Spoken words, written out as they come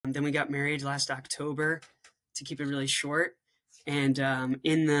Then we got married last October, to keep it really short. And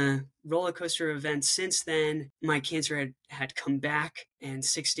in the roller coaster events since then, my cancer had come back. And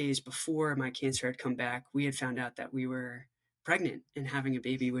 6 days before my cancer had come back, we had found out that we were pregnant and having a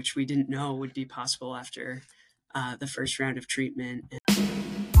baby, which we didn't know would be possible after the first round of treatment.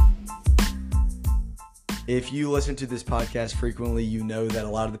 If you listen to this podcast frequently, you know that a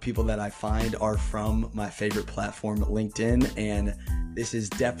lot of the people that I find are from my favorite platform, LinkedIn, and this is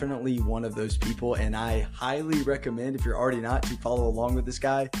definitely one of those people. And I highly recommend, if you're already not, to follow along with this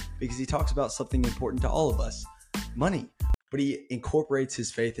guy, because he talks about something important to all of us, money. But he incorporates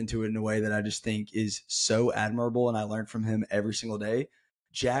his faith into it in a way that I just think is so admirable, and I learn from him every single day.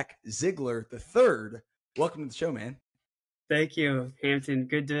 Jack Ziegler III, welcome to the show, man. Thank you, Hampton.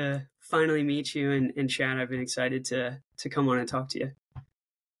 Good to finally meet you and chat. I've been excited to come on and talk to you.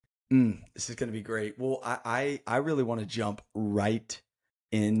 This is going to be great. Well, I really want to jump right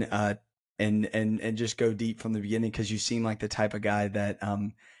in and just go deep from the beginning, because you seem like the type of guy that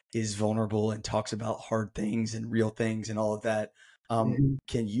is vulnerable and talks about hard things and real things and all of that.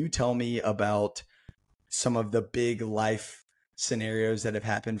 Can you tell me about some of the big life scenarios that have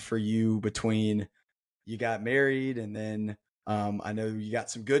happened for you between you got married and then I know you got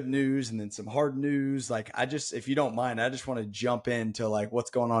some good news and then some hard news. Like, if you don't mind, I just want to jump into like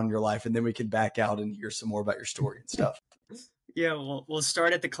what's going on in your life, and then we can back out and hear some more about your story and stuff. Yeah, we'll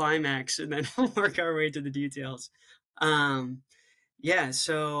start at the climax and then we'll work our way to the details.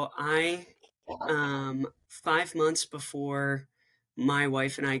 So I 5 months before my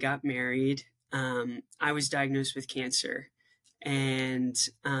wife and I got married, I was diagnosed with cancer, and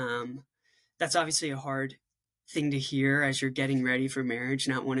that's obviously a hard thing to hear as you're getting ready for marriage.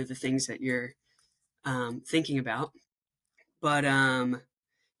 Not one of the things that you're thinking about, but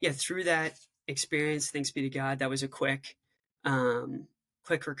through that experience, thanks be to God, that was a quick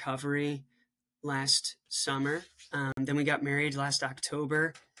recovery last summer. Then we got married last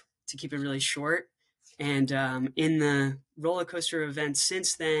October, to keep it really short. And in the roller coaster events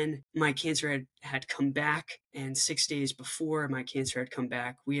since then, my cancer had come back. And 6 days before my cancer had come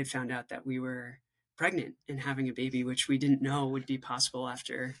back, we had found out that we were pregnant and having a baby, which we didn't know would be possible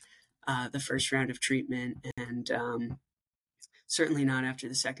after the first round of treatment, and certainly not after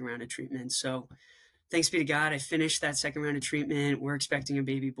the second round of treatment. So thanks be to God, I finished that second round of treatment. We're expecting a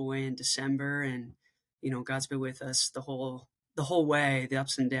baby boy in December, and God's been with us the whole way, the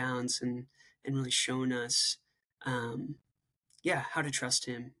ups and downs, and really shown us how to trust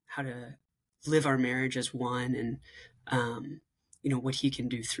him, how to live our marriage as one, and what he can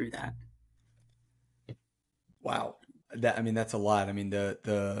do through that. Wow. That's a lot.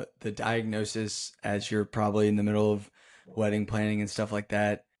 The diagnosis, as you're probably in the middle of wedding planning and stuff like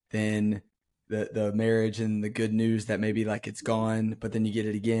that, then the marriage and the good news that maybe like it's gone, but then you get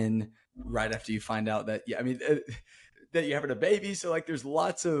it again right after you find out that, that you're having a baby. So like there's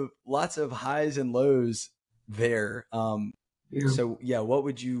lots of highs and lows there. So yeah, what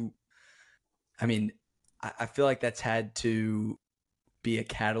would you, I feel like that's had to be a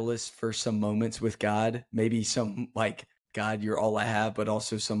catalyst for some moments with God, maybe some like, God, you're all I have, but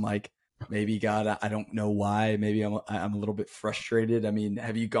also some like, maybe God, I don't know why, maybe I'm a little bit frustrated.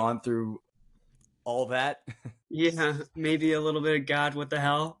 Have you gone through all that? Yeah, maybe a little bit of God, what the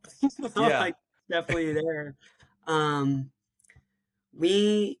hell? Yeah. Like, definitely there.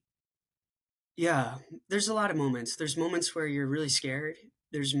 There's a lot of moments. There's moments where you're really scared.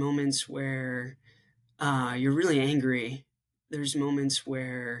 There's moments where you're really angry. There's moments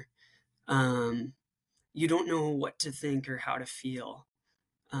where you don't know what to think or how to feel,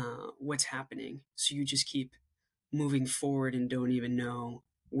 what's happening. So you just keep moving forward and don't even know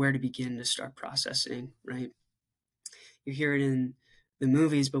where to begin to start processing, right? You hear it in the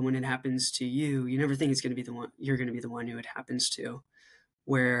movies, but when it happens to you, you never think you're going to be the one who it happens to,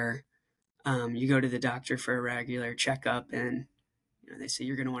 where you go to the doctor for a regular checkup and they say,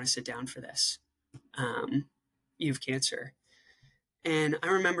 you're going to want to sit down for this. You have cancer. And I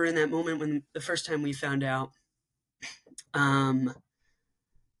remember in that moment when the first time we found out, I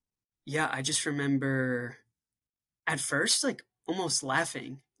just remember at first, like almost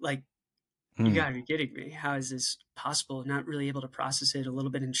laughing, like, you gotta be kidding me. How is this possible? Not really able to process it, a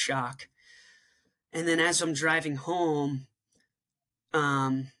little bit in shock. And then as I'm driving home,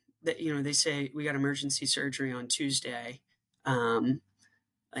 they say we got emergency surgery on Tuesday.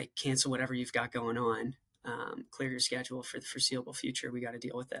 Like, cancel whatever you've got going on. Clear your schedule for the foreseeable future. We got to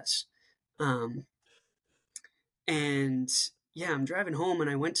deal with this. I'm driving home, and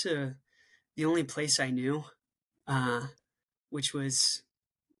I went to the only place I knew, which was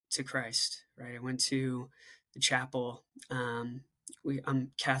to Christ, right? I went to the chapel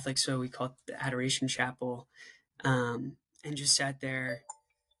I'm Catholic, so we call it the Adoration Chapel, and just sat there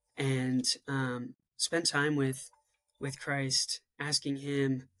and spent time with Christ, asking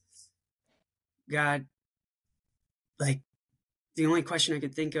Him, God, like the only question I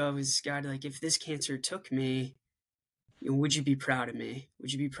could think of is, God, like if this cancer took me, would you be proud of me?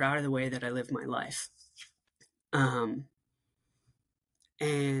 Would you be proud of the way that I live my life? Um,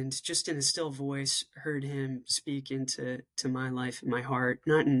 and just in a still voice, heard Him speak into my life and my heart,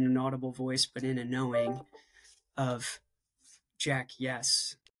 not in an audible voice, but in a knowing of, Jack,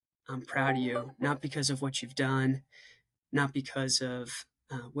 yes, I'm proud of you, not because of what you've done, not because of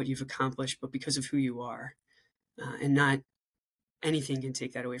what you've accomplished, but because of who you are. And not anything can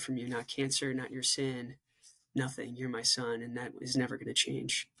take that away from you. Not cancer, not your sin, nothing. You're my son, and that is never going to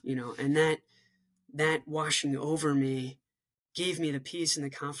change. And that washing over me gave me the peace and the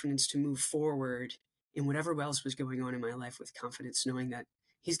confidence to move forward in whatever else was going on in my life with confidence, knowing that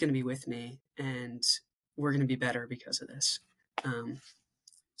He's going to be with me and we're going to be better because of this. Um,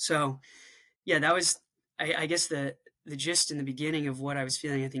 so yeah, that was, I guess the gist in the beginning of what I was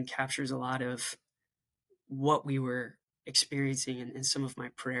feeling, I think captures a lot of what we were experiencing in some of my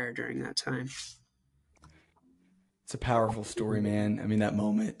prayer during that time. It's a powerful story, man. I mean, that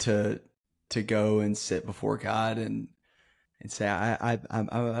moment to go and sit before God and say, I'm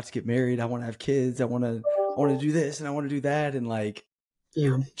about to get married. I want to have kids. I want to do this and I want to do that. And like,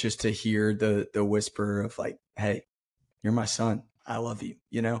 Yeah. just to hear the whisper of like, hey, you're my son. I love you.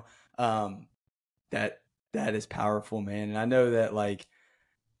 Um, that that is powerful, man. And I know that like,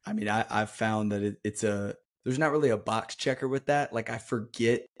 I mean, I've found that it's there's not really a box checker with that. Like I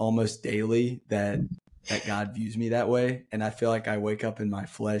forget almost daily that God views me that way. And I feel like I wake up in my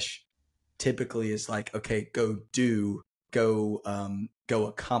flesh typically is like, okay, go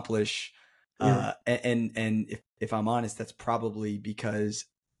accomplish. Yeah. And if I'm honest, that's probably because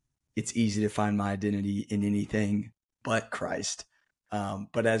it's easy to find my identity in anything but Christ.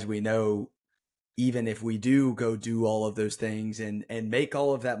 But as we know, even if we do go do all of those things and make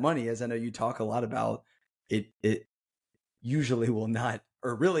all of that money, as I know you talk a lot about, it usually will not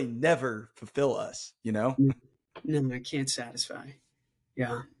or really never fulfill us, you know? No, I can't satisfy.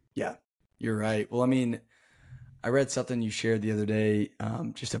 Yeah. Yeah, you're right. Well, I mean, I read something you shared the other day,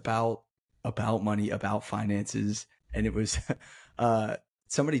 just about money, about finances, and it was uh,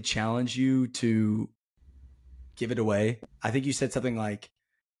 somebody challenged you to give it away. I think you said something like,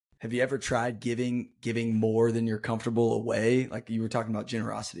 "Have you ever tried giving more than you're comfortable away?" Like you were talking about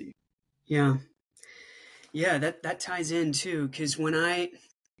generosity. Yeah. Yeah. That ties in too, because when I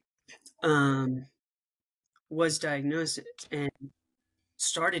um, was diagnosed and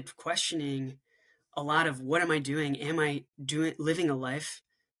started questioning a lot of what am I doing? Am I doing living a life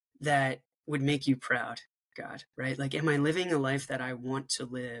that would make you proud, God, right? Like, am I living a life that I want to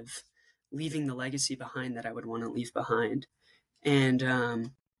live, leaving the legacy behind that I would want to leave behind? And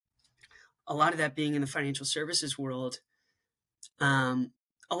a lot of that being in the financial services world, um,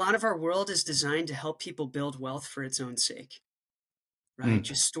 a lot of our world is designed to help people build wealth for its own sake, right? Mm.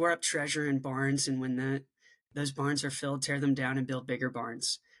 Just store up treasure in barns, and when those barns are filled, tear them down and build bigger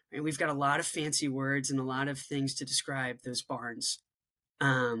barns. Right? We've got a lot of fancy words and a lot of things to describe those barns.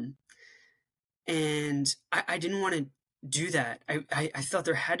 Um, and I didn't want to do that. I thought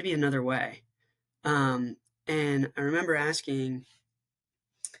there had to be another way. Um, and I remember asking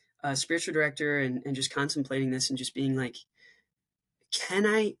a spiritual director and just contemplating this and just being like, can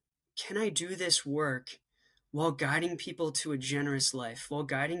I can I do this work while guiding people to a generous life, while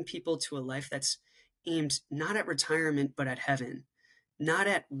guiding people to a life that's aimed not at retirement but at heaven, not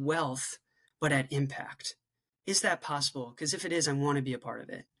at wealth but at impact? Is that possible? Because if it is, I want to be a part of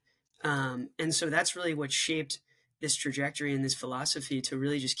it. And so that's really what shaped this trajectory and this philosophy to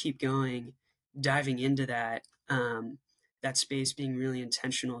really just keep going, diving into that space, being really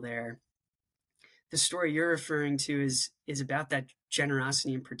intentional there. The story you're referring to is about that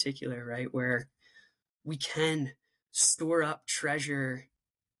generosity in particular, right? Where we can store up treasure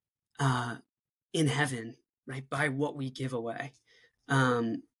uh, in heaven, right, by what we give away.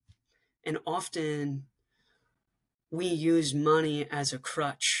 Um, and often we use money as a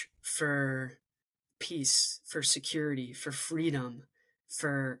crutch for peace, for security, for freedom,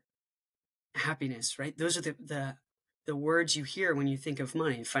 for happiness, right? Those are the words you hear when you think of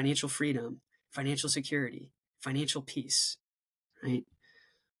money: financial freedom, financial security, financial peace, right?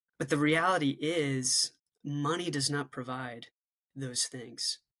 But the reality is money does not provide those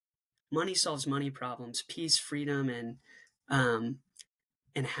things. Money solves money problems. Peace, freedom, um,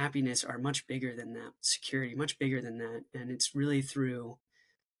 and happiness are much bigger than that. Security, much bigger than that. And it's really through,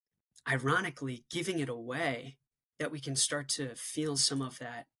 ironically, giving it away that we can start to feel some of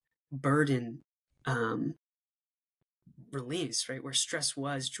that burden um, release, right? Where stress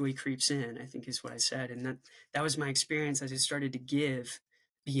was, joy creeps in, I think is what I said. And that was my experience as I started to give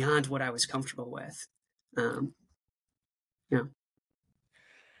beyond what I was comfortable with. Um, yeah.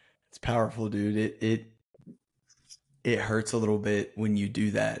 It's powerful, dude. It hurts a little bit when you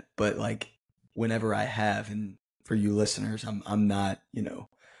do that, but like whenever I have, and for you listeners, I'm not,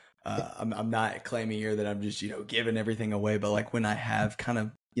 I'm not claiming here that I'm just, giving everything away, but like when I have kind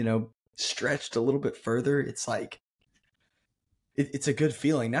of, stretched a little bit further, it's like it's a good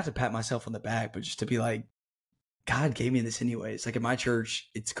feeling, not to pat myself on the back, but just to be like, God gave me this anyways. Like in my church,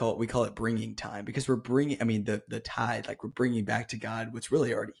 we call it bringing time, because we're bringing, I mean, the tithe, like we're bringing back to God what's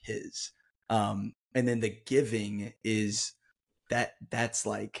really already His. And then the giving is that's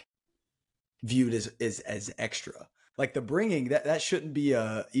like viewed as extra. Like the bringing, that shouldn't be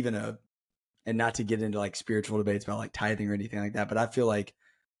even a, and not to get into like spiritual debates about like tithing or anything like that, but I feel like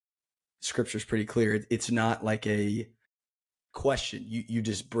scripture's pretty clear. It's not like a question. You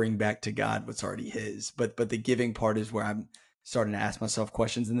just bring back to God what's already His. But the giving part is where I'm starting to ask myself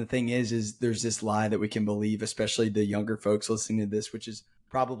questions. And the thing is there's this lie that we can believe, especially the younger folks listening to this, which is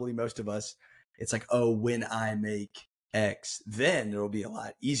probably most of us. It's like, oh, when I make X, then it'll be a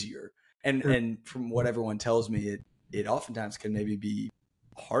lot easier. And from what everyone tells me, it oftentimes can maybe be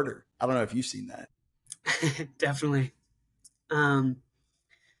harder. I don't know if you've seen that. Definitely. Um,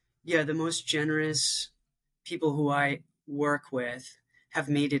 yeah, the most generous people who I work with have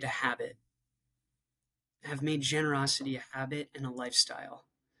made it a habit, have made generosity a habit and a lifestyle,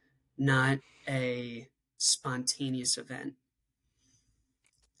 not a spontaneous event.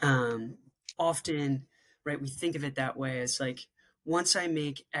 Um, Often, right, we think of it that way. It's like, once I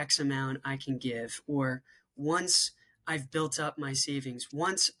make X amount, I can give, or once I've built up my savings,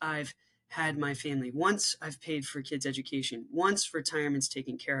 once I've had my family, once I've paid for kids' education, once retirement's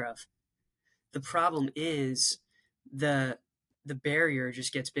taken care of. The problem is the the barrier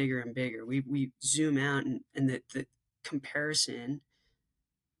just gets bigger and bigger. We zoom out, and the comparison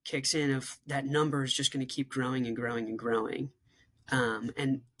kicks in of that number is just going to keep growing and growing and growing.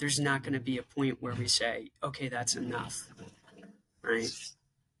 And there's not going to be a point where we say, okay, that's enough, right?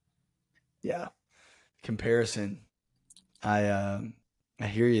 Yeah. Comparison. I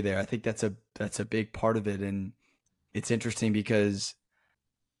hear you there. I think that's a big part of it. And it's interesting because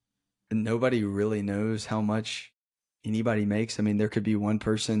nobody really knows how much anybody makes. I mean, there could be one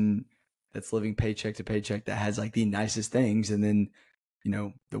person that's living paycheck to paycheck that has like the nicest things, and then,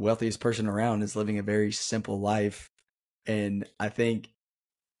 the wealthiest person around is living a very simple life. And I think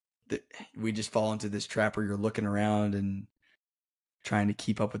that we just fall into this trap where you're looking around and trying to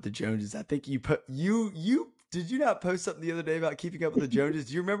keep up with the Joneses. I think you did you not post something the other day about keeping up with the Joneses?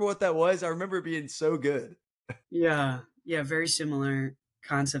 Do you remember what that was? I remember it being so good. Yeah, yeah, very similar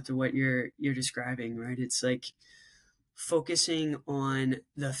concept of what you're describing, right? It's like focusing on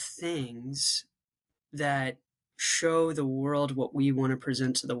the things that show the world what we want to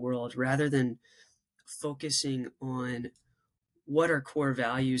present to the world rather than focusing on what our core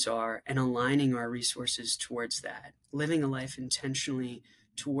values are and aligning our resources towards that, living a life intentionally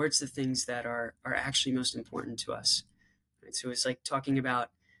towards the things that are actually most important to us. Right? So it's like talking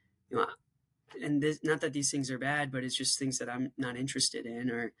about, you know, and this, not that these things are bad, but it's just things that I'm not interested in,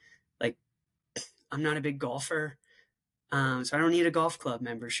 or like I'm not a big golfer, so I don't need a golf club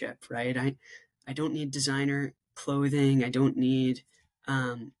membership, right? I don't need designer clothing. I don't need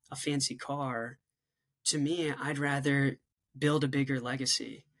a fancy car. To me, I'd rather build a bigger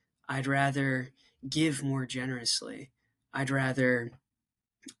legacy. I'd rather give more generously. I'd rather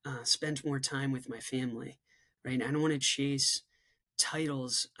spend more time with my family, right? I don't want to chase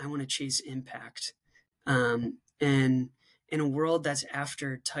titles. I want to chase impact. And in a world that's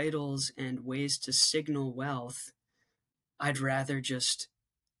after titles and ways to signal wealth, I'd rather just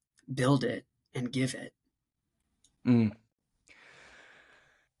build it and give it. Mm,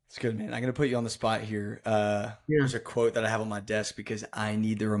 it's good, man. I'm gonna put you on the spot here. Yeah. There's a quote that I have on my desk because I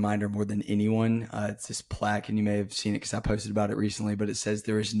need the reminder more than anyone. It's this plaque, and you may have seen it because I posted about it recently. But it says,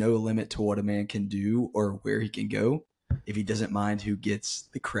 "There is no limit to what a man can do or where he can go if he doesn't mind who gets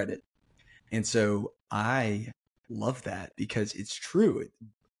the credit." And so I love that because it's true.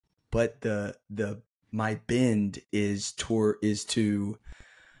 But the my bend is to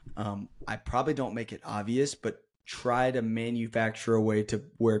I probably don't make it obvious, but try to manufacture a way to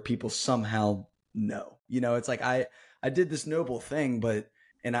where people somehow know. It's like I did this noble thing, but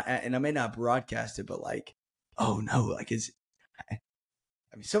and I may not broadcast it, but like, oh no, like I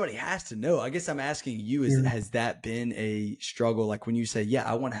mean, somebody has to know. I guess I'm asking you: is Yeah. has that been a struggle? Like when you say, "Yeah,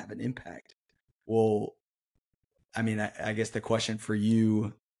 I want to have an impact." Well, I mean, I guess the question for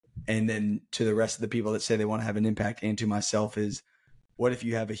you, and then to the rest of the people that say they want to have an impact, and to myself, is what if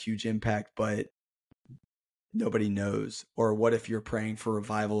you have a huge impact, but nobody knows? Or what if you're praying for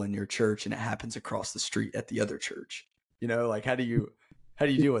revival in your church and it happens across the street at the other church? Like how do you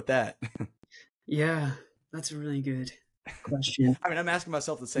deal with that? Yeah, that's a really good question. I mean, I'm asking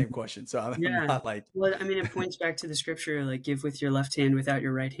myself the same question, so I'm Yeah. not like, Well, I mean, it points back to the scripture, like, give with your left hand without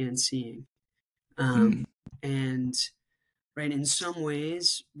your right hand seeing. mm, And right, in some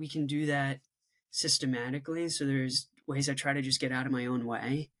ways, we can do that systematically. So there's ways I try to just get out of my own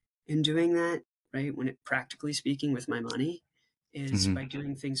way in doing that, right? When it practically speaking with my money is mm-hmm, by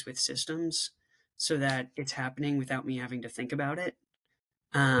doing things with systems so that it's happening without me having to think about it.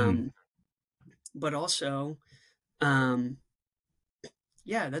 mm, Um, but also, um,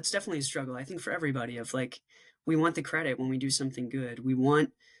 yeah, that's definitely a struggle. I think for everybody of like, we want the credit when we do something good. We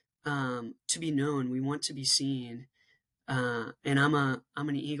want to be known. We want to be seen. And I'm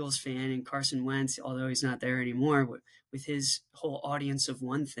an Eagles fan, and Carson Wentz, although he's not there anymore, with his whole audience of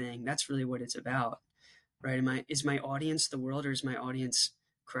one thing, that's really what it's about, right? Is my audience the world, or is my audience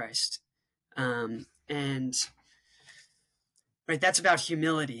Christ? And right, that's about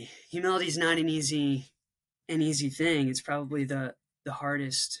humility. Humility is not an easy thing. It's probably the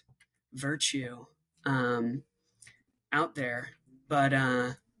hardest virtue um, out there. But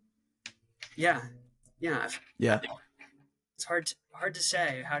yeah, yeah, yeah, it's hard to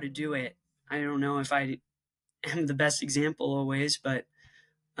say how to do it. I don't know if I am the best example always, but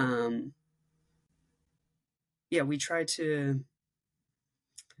um, yeah, we try to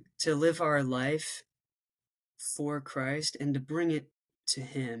live our life for Christ and to bring it to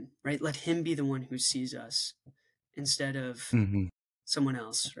Him, right? Let Him be the one who sees us instead of mm-hmm, someone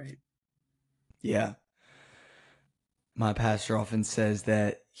else, right? yeah. My pastor often says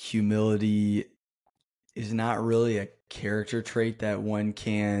that humility is not really a character trait that one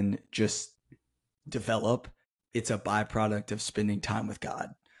can just develop. It's a byproduct of spending time with God.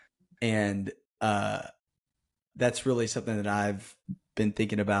 And uh, that's really something that I've been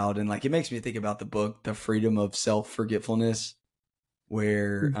thinking about. And like, it makes me think about the book, The Freedom of Self Forgetfulness,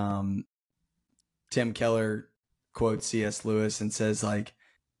 where Tim Keller quotes C.S. Lewis and says, like,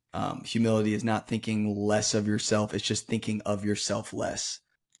 humility is not thinking less of yourself, it's just thinking of yourself less.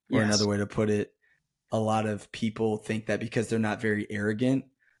 Or Yes. another way to put it, a lot of people think that because they're not very arrogant,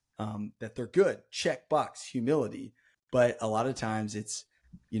 that they're good. Check box, humility. But a lot of times it's,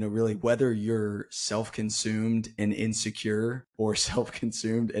 really whether you're self-consumed and insecure or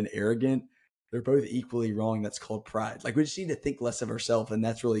self-consumed and arrogant, they're both equally wrong. That's called pride. Like we just need to think less of ourselves, and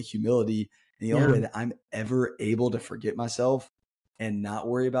that's really humility. And the only Yeah. way that I'm ever able to forget myself and not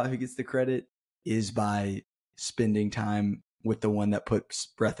worry about who gets the credit is by spending time with the one that puts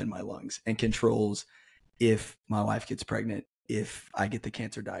breath in my lungs and controls if my wife gets pregnant, if I get the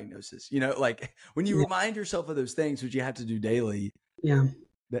cancer diagnosis. Like when you Yeah. remind yourself of those things, which you have to do daily, Yeah.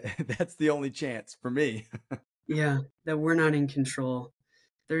 that's the only chance for me. Yeah. That we're not in control.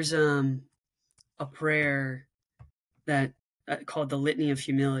 There's a prayer that called the Litany of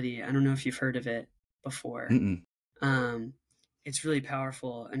Humility. I don't know if you've heard of it before. Mm-mm. Um, it's really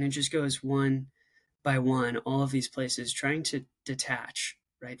powerful, and it just goes one by one, all of these places, trying to detach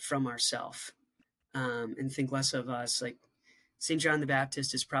right from ourself and think less of us. Like Saint John the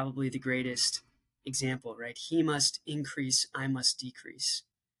Baptist is probably the greatest example, right? He must increase, I must decrease.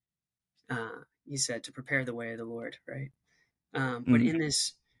 He said to prepare the way of the Lord, right? But Mm-hmm. in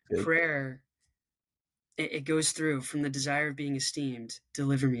this Good. prayer, it goes through from the desire of being esteemed,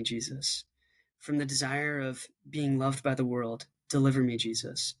 deliver me, Jesus. From the desire of being loved by the world, deliver me,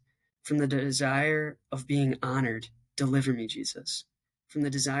 Jesus. From the desire of being honored, deliver me, Jesus. From the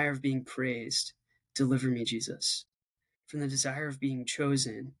desire of being praised, deliver me, Jesus. From the desire of being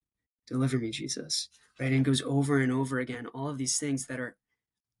chosen, deliver me, Jesus. Right? And it goes over and over again, all of these things that are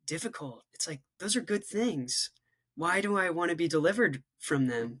difficult. It's like, those are good things. Why do I want to be delivered from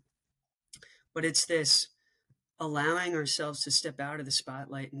them? But it's this allowing ourselves to step out of the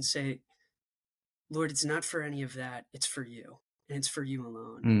spotlight and say, Lord, it's not for any of that. It's for you. And it's for you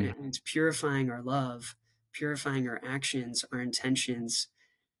alone. Mm. And it's purifying our love, purifying our actions, our intentions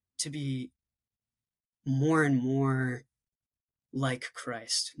to be more and more like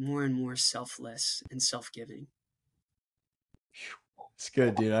Christ, more and more selfless and self giving. It's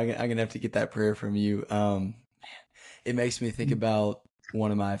good, dude. I'm gonna have to get that prayer from you. It makes me think about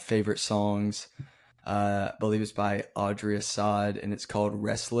one of my favorite songs. I believe it's by Audrey Assad, and it's called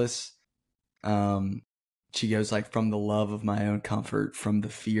 "Restless." Um, she goes like, "From the love of my own comfort, from the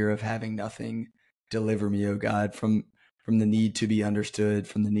fear of having nothing, deliver me, O God, from the need to be understood,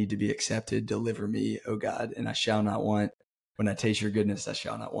 from the need to be accepted. Deliver me, O God, and I shall not want. When I taste your goodness, I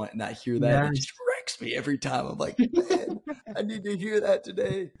shall not want. And I hear that, and it just Yes. wrecks me every time. I'm like, man, I need to hear that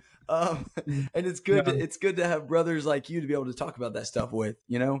today. Um, and it's good. Yeah. It's good to have brothers like you to be able to talk about that stuff with.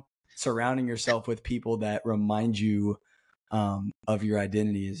 Surrounding yourself with people that remind you of your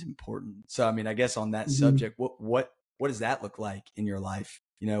identity is important. So, I mean, I guess on that Mhm. subject, what does that look like in your life?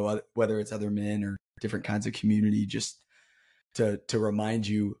 Whether it's other men or different kinds of community, just to remind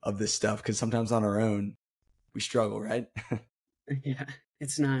you of this stuff, because sometimes on our own we struggle, right? Yeah.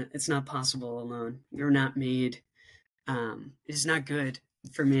 It's not possible alone. You're not made. It's not good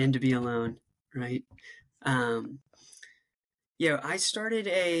for man to be alone, right? Um, yeah, I started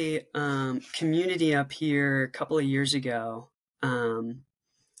a community up here a couple of years ago, um,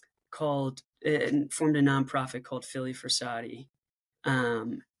 called and formed a nonprofit called Philly Forsati,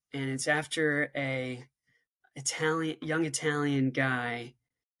 and it's after a young Italian guy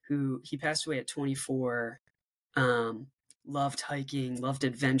who he passed away at 24. Um, Loved hiking, loved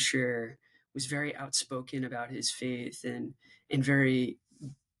adventure, was very outspoken about his faith, and very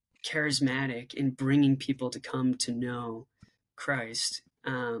charismatic in bringing people to come to know Christ.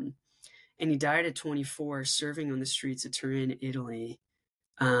 And he died at 24, serving on the streets of Turin, Italy.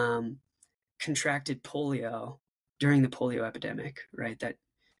 Um, Contracted polio during the polio epidemic, right? That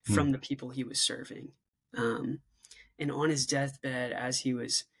Hmm. from the people he was serving. Um, and on his deathbed, as he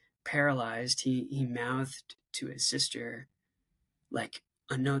was paralyzed, he mouthed to his sister like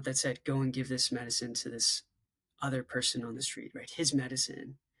a note that said, "Go and give this medicine to this other person on the street," right? His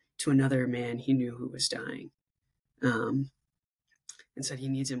medicine to another man he knew who was dying, um, and said he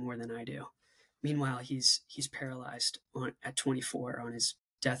needs it more than I do. Meanwhile, he's paralyzed at 24 on his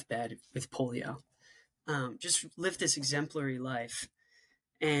deathbed with polio. Just lived this exemplary life,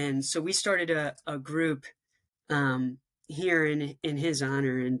 and so we started a group um, here in his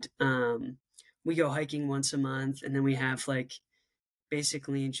honor, and we go hiking once a month, and then we have like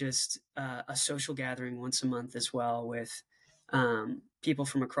basically just a social gathering once a month as well with people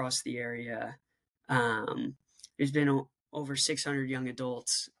from across the area. There's been over 600 young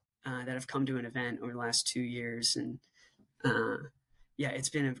adults that have come to an event over the last 2 years, and uh, yeah, it's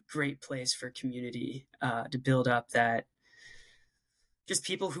been a great place for community to build up that just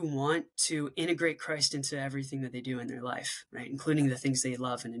people who want to integrate Christ into everything that they do in their life, right, including the things they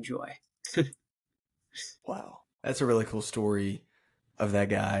love and enjoy. Wow, that's a really cool story of that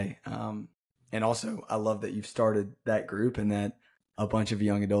guy. And also, I love that you've started that group and that a bunch of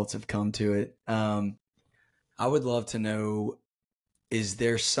young adults have come to it. I would love to know, is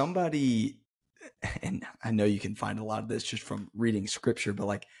there somebody, and I know you can find a lot of this just from reading scripture, but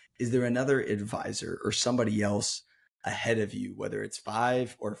like, is there another advisor or somebody else ahead of you, whether it's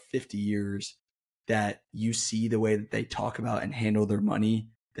 5 or 50 years, that you see the way that they talk about and handle their money,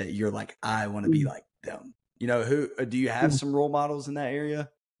 that you're like, I want to be Mm. like them? Who do you have some role models in that area?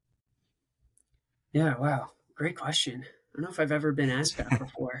 Yeah, wow. Great question. I don't know if I've ever been asked that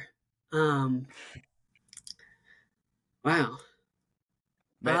before. Um, wow.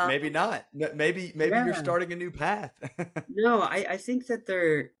 Maybe Um, not. Maybe you're yeah. starting a new path. No, I think that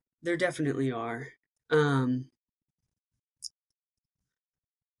there definitely are. Um,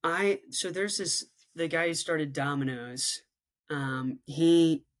 I so there's this the guy who started Domino's.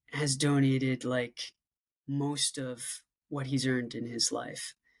 He has donated like most of what he's earned in his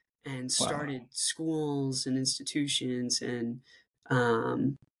life, and Wow. started schools and institutions, and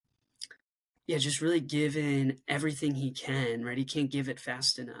um, yeah, just really given everything he can, right? He can't give it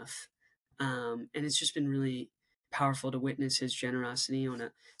fast enough. And it's just been really powerful to witness his generosity on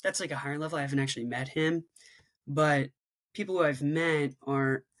a that's like a higher level. I haven't actually met him, but people who I've met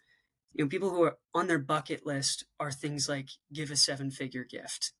are, people who are on their bucket list are things like give a seven-figure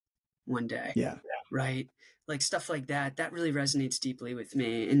gift one day, Yeah. right? Like stuff like that. That really resonates deeply with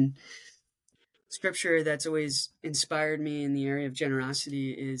me. And scripture that's always inspired me in the area of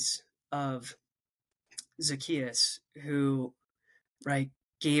generosity is of Zacchaeus, who, right,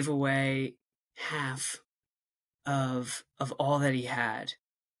 gave away half of all that he had.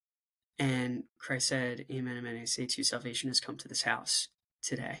 And Christ said, "Amen, amen, I say to you, salvation has come to this house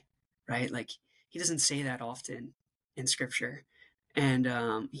today." Right? Like he doesn't say that often in scripture. And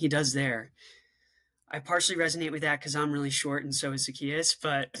he does there. I partially resonate with that because I'm really short and so is Zacchaeus,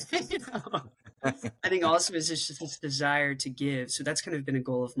 but I think also is just this desire to give. So that's kind of been a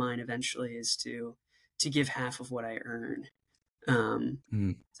goal of mine eventually, is to give half of what I earn um,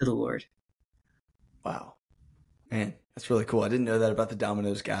 Mm, to the Lord. wow. Man, that's really cool. I didn't know that about the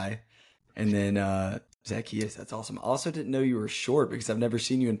Domino's guy. And then Zacchaeus, that's awesome. I also didn't know you were short because I've never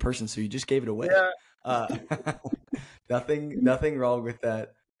seen you in person, so you just gave it away. Yeah. Uh, nothing wrong with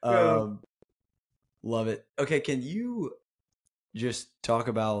that. Oh. Um, love it. Okay, can you just talk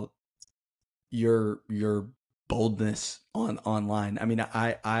about your boldness on online? I mean,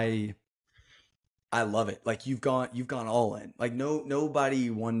 I love it. Like you've gone all in. Like nobody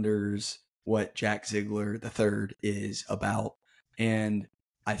wonders what Jack Ziegler the third is about. And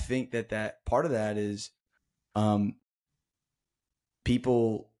I think that part of that is um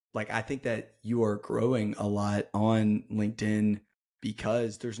people, like, I think that you are growing a lot on LinkedIn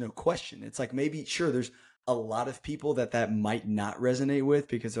because there's no question. It's like, maybe sure there's a lot of people that might not resonate with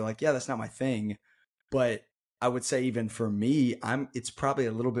because they're like, yeah, that's not my thing. But I would say even for me, it's probably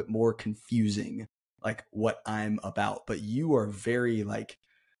a little bit more confusing, like what I'm about. But you are very like,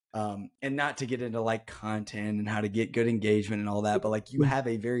 and not to get into like content and how to get good engagement and all that, but like you have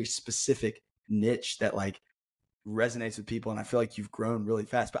a very specific niche that like resonates with people, and I feel like you've grown really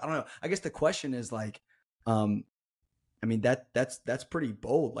fast. But I don't know. I guess the question is like, um, I mean that's pretty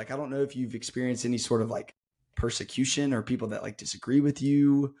bold. Like I don't know if you've experienced any sort of like persecution or people that like disagree with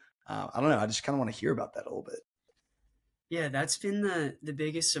you. I don't know. I just kind of want to hear about that a little bit. Yeah, that's been the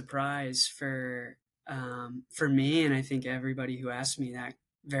biggest surprise for me, and I think everybody who asked me that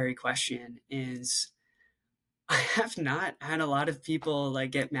very question is I have not had a lot of people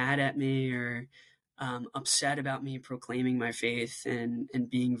like get mad at me or upset about me proclaiming my faith and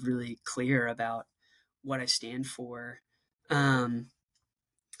being really clear about what I stand for. Um,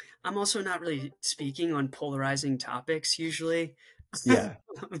 I'm also not really speaking on polarizing topics usually. Yeah,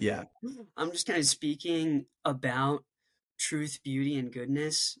 yeah, I'm just kind of speaking about truth, beauty, and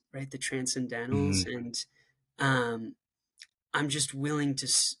goodness, right? The transcendentals, hmm, and um, I'm just willing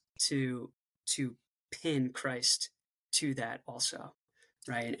to pin Christ to that also,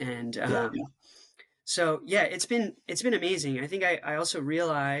 right? And yeah, so yeah, it's been amazing. I think I also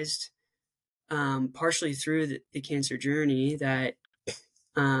realized partially through the cancer journey that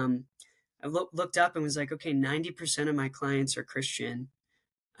um, I looked up and was like, okay, 90% of my clients are Christian.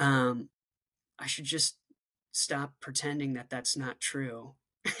 Um, I should just stop pretending that that's not true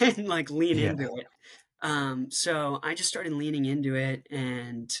and like lean into yeah. it. So I just started leaning into it,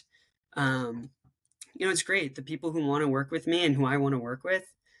 and um, it's great. The people who want to work with me and who I want to work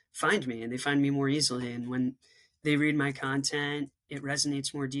with find me, and they find me more easily. And when they read my content, it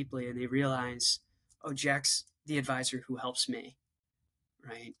resonates more deeply, and they realize, oh, Jack's the advisor who helps me,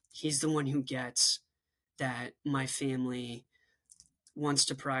 right? He's the one who gets that my family wants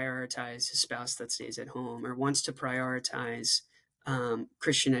to prioritize a spouse that stays at home, or wants to prioritize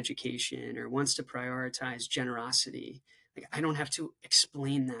Christian education, or wants to prioritize generosity. Like, I don't have to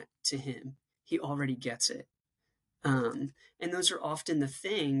explain that to him. He already gets it. And those are often the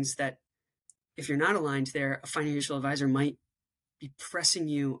things that, if you're not aligned there, a financial advisor might be pressing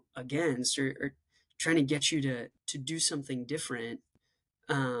you against, or trying to get you to do something different.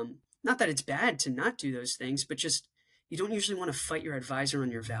 Not that it's bad to not do those things, but just you don't usually want to fight your advisor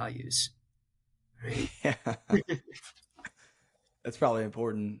on your values, right? Yeah. That's probably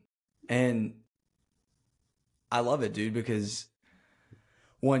important. And I love it, dude, because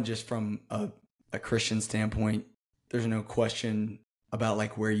one, just from a Christian standpoint, there's no question about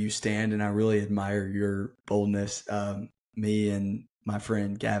like where you stand, and I really admire your boldness. Me and my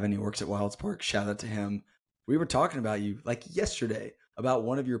friend Gavin, he works at Wilds Park. Shout out to him. We were talking about you like yesterday about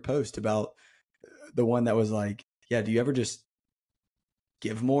one of your posts about the one that was like, yeah, do you ever just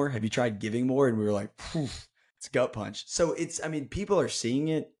give more? Have you tried giving more? And we were like, "Phew, it's gut punch. So it's, I mean, people are seeing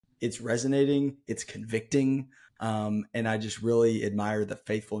it. It's resonating. It's convicting. And I just really admire the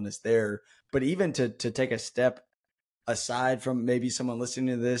faithfulness there. But even to take a step aside from maybe someone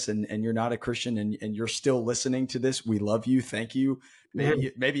listening to this, and you're not a Christian, and you're still listening to this, we love you. Thank you. Man,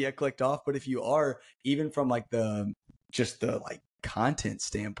 Maybe I clicked off, but if you are, even from like just the like content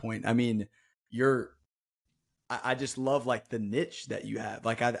standpoint, I mean, you're I just love like the niche that you have.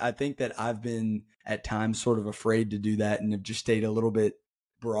 Like I think that I've been at times sort of afraid to do that and have just stayed a little bit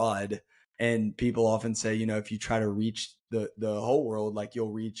broad. And people often say, you know, if you try to reach the whole world, like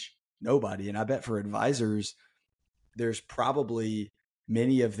you'll reach nobody. And I bet for advisors, there's probably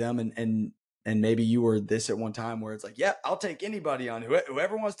many of them, and maybe you were this at one time where it's like, yeah, I'll take anybody on,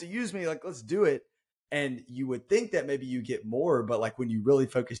 whoever wants to use me, like let's do it. And you would think that maybe you get more, but like when you really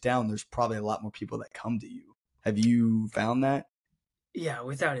focus down, there's probably a lot more people that come to you. Have you found that? yeah,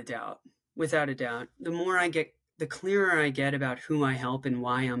 without a doubt. Without a doubt. The clearer I get about who I help and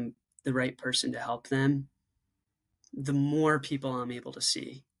why I'm the right person to help them, the more people I'm able to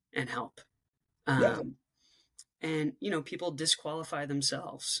see and help. Yeah. Um, and, people disqualify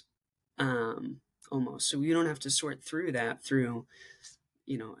themselves um, almost. So we don't have to sort through that through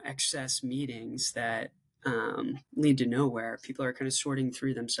excess meetings that lead to nowhere. People are kind of sorting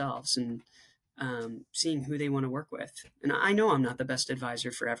through themselves and seeing who they want to work with. And I know I'm not the best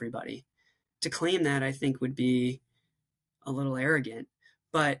advisor for everybody. To claim that, I think, would be a little arrogant.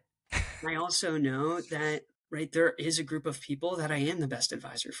 But I also know that, right, there is a group of people that I am the best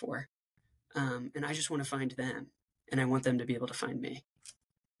advisor for. And I just want to find them. And I want them to be able to find me.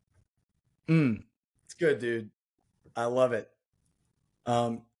 It's good, dude. I love it.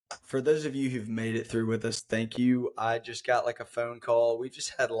 Um, for those of you who've made it through with us, thank you. I just got like a phone call. We've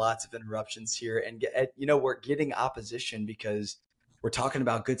just had lots of interruptions here, and we're getting opposition because we're talking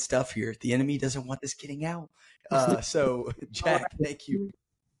about good stuff here. The enemy doesn't want this getting out. So All Jack, right. thank you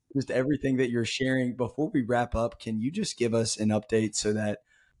just everything that you're sharing. Before we wrap up, can you just give us an update so that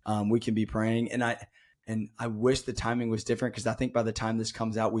we can be praying? And I wish the timing was different because I think by the time this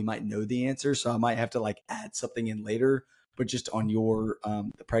comes out, we might know the answer. So I might have to like add something in later. But just on your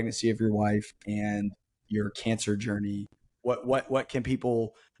the pregnancy of your wife and your cancer journey, what can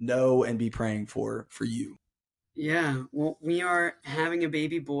people know and be praying for you? Yeah, well, we are having a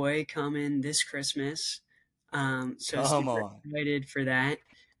baby boy coming this Christmas. So Come super on. excited for that.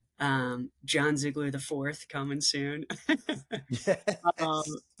 John Ziegler the fourth coming soon. Yes. um,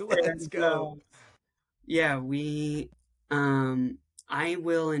 Let's and go. yeah, I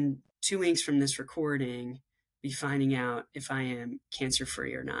will in 2 weeks from this recording be finding out if I am cancer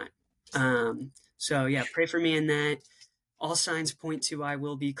free or not. So yeah, pray for me in that. All signs point to I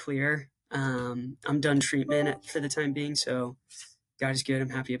will be clear. I'm done treatment for the time being, so God is good. I'm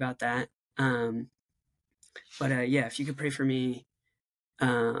happy about that. Um, but yeah, if you could pray for me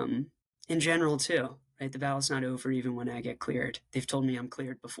um, in general too, right? The battle's not over even when I get cleared. They've told me I'm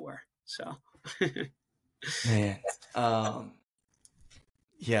cleared before, so Man. Um,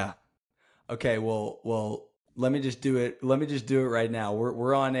 yeah. Okay, well, let me just do it. Let me just do it right now.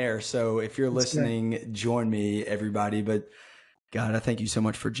 We're on air, so if you're it's good. listening, join me, everybody. But God, I thank you so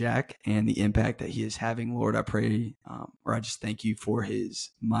much for Jack and the impact that he is having. Lord, I pray, or I just thank you for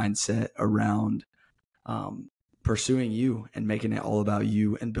his mindset around um, pursuing you and making it all about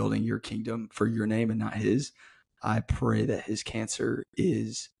you and building your kingdom for your name and not his. I pray that his cancer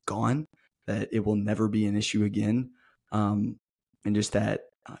is gone, that it will never be an issue again, and just that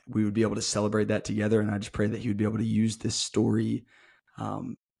we would be able to celebrate that together. And I just pray that he would be able to use this story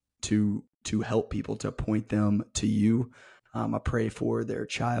um, to help people, to point them to you. I pray for their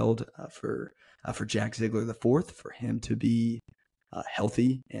child, for Jack Ziegler the fourth, for him to be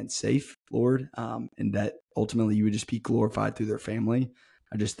healthy and safe, Lord, and that ultimately you would just be glorified through their family.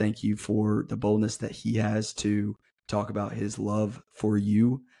 I just thank you for the boldness that he has to talk about his love for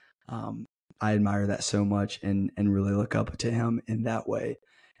you. Um, I admire that so much and really look up to him in that way.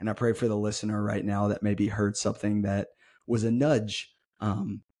 And I pray for the listener right now that maybe heard something that was a nudge,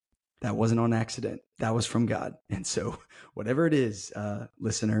 that wasn't on accident. That was from God. And so, whatever it is,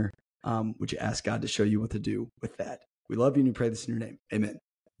 listener, would you ask God to show you what to do with that? We love you and we pray this in your name. Amen.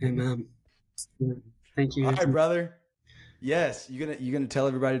 Amen. Thank you, All right, Andrew. brother. Yes, you gonna tell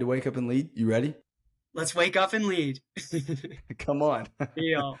everybody to wake up and lead. You ready? Let's wake up and lead. Come on. All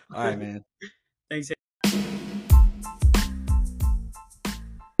Deal. right, man. Thanks.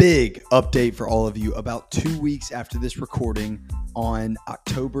 Big update for all of you. About 2 weeks after this recording, on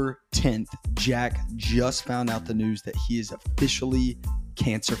October 10th, Jack just found out the news that he is officially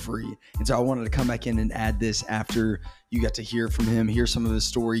cancer free. And so I wanted to come back in and add this after you got to hear from him, hear some of his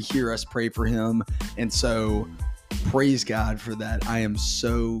story, hear us pray for him. And so praise God for that. I am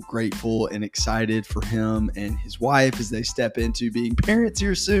so grateful and excited for him and his wife as they step into being parents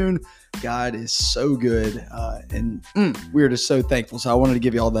here soon. God is so good, and we're just so thankful. So I wanted to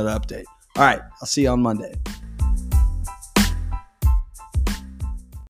give you all that update. All right, I'll see you on Monday.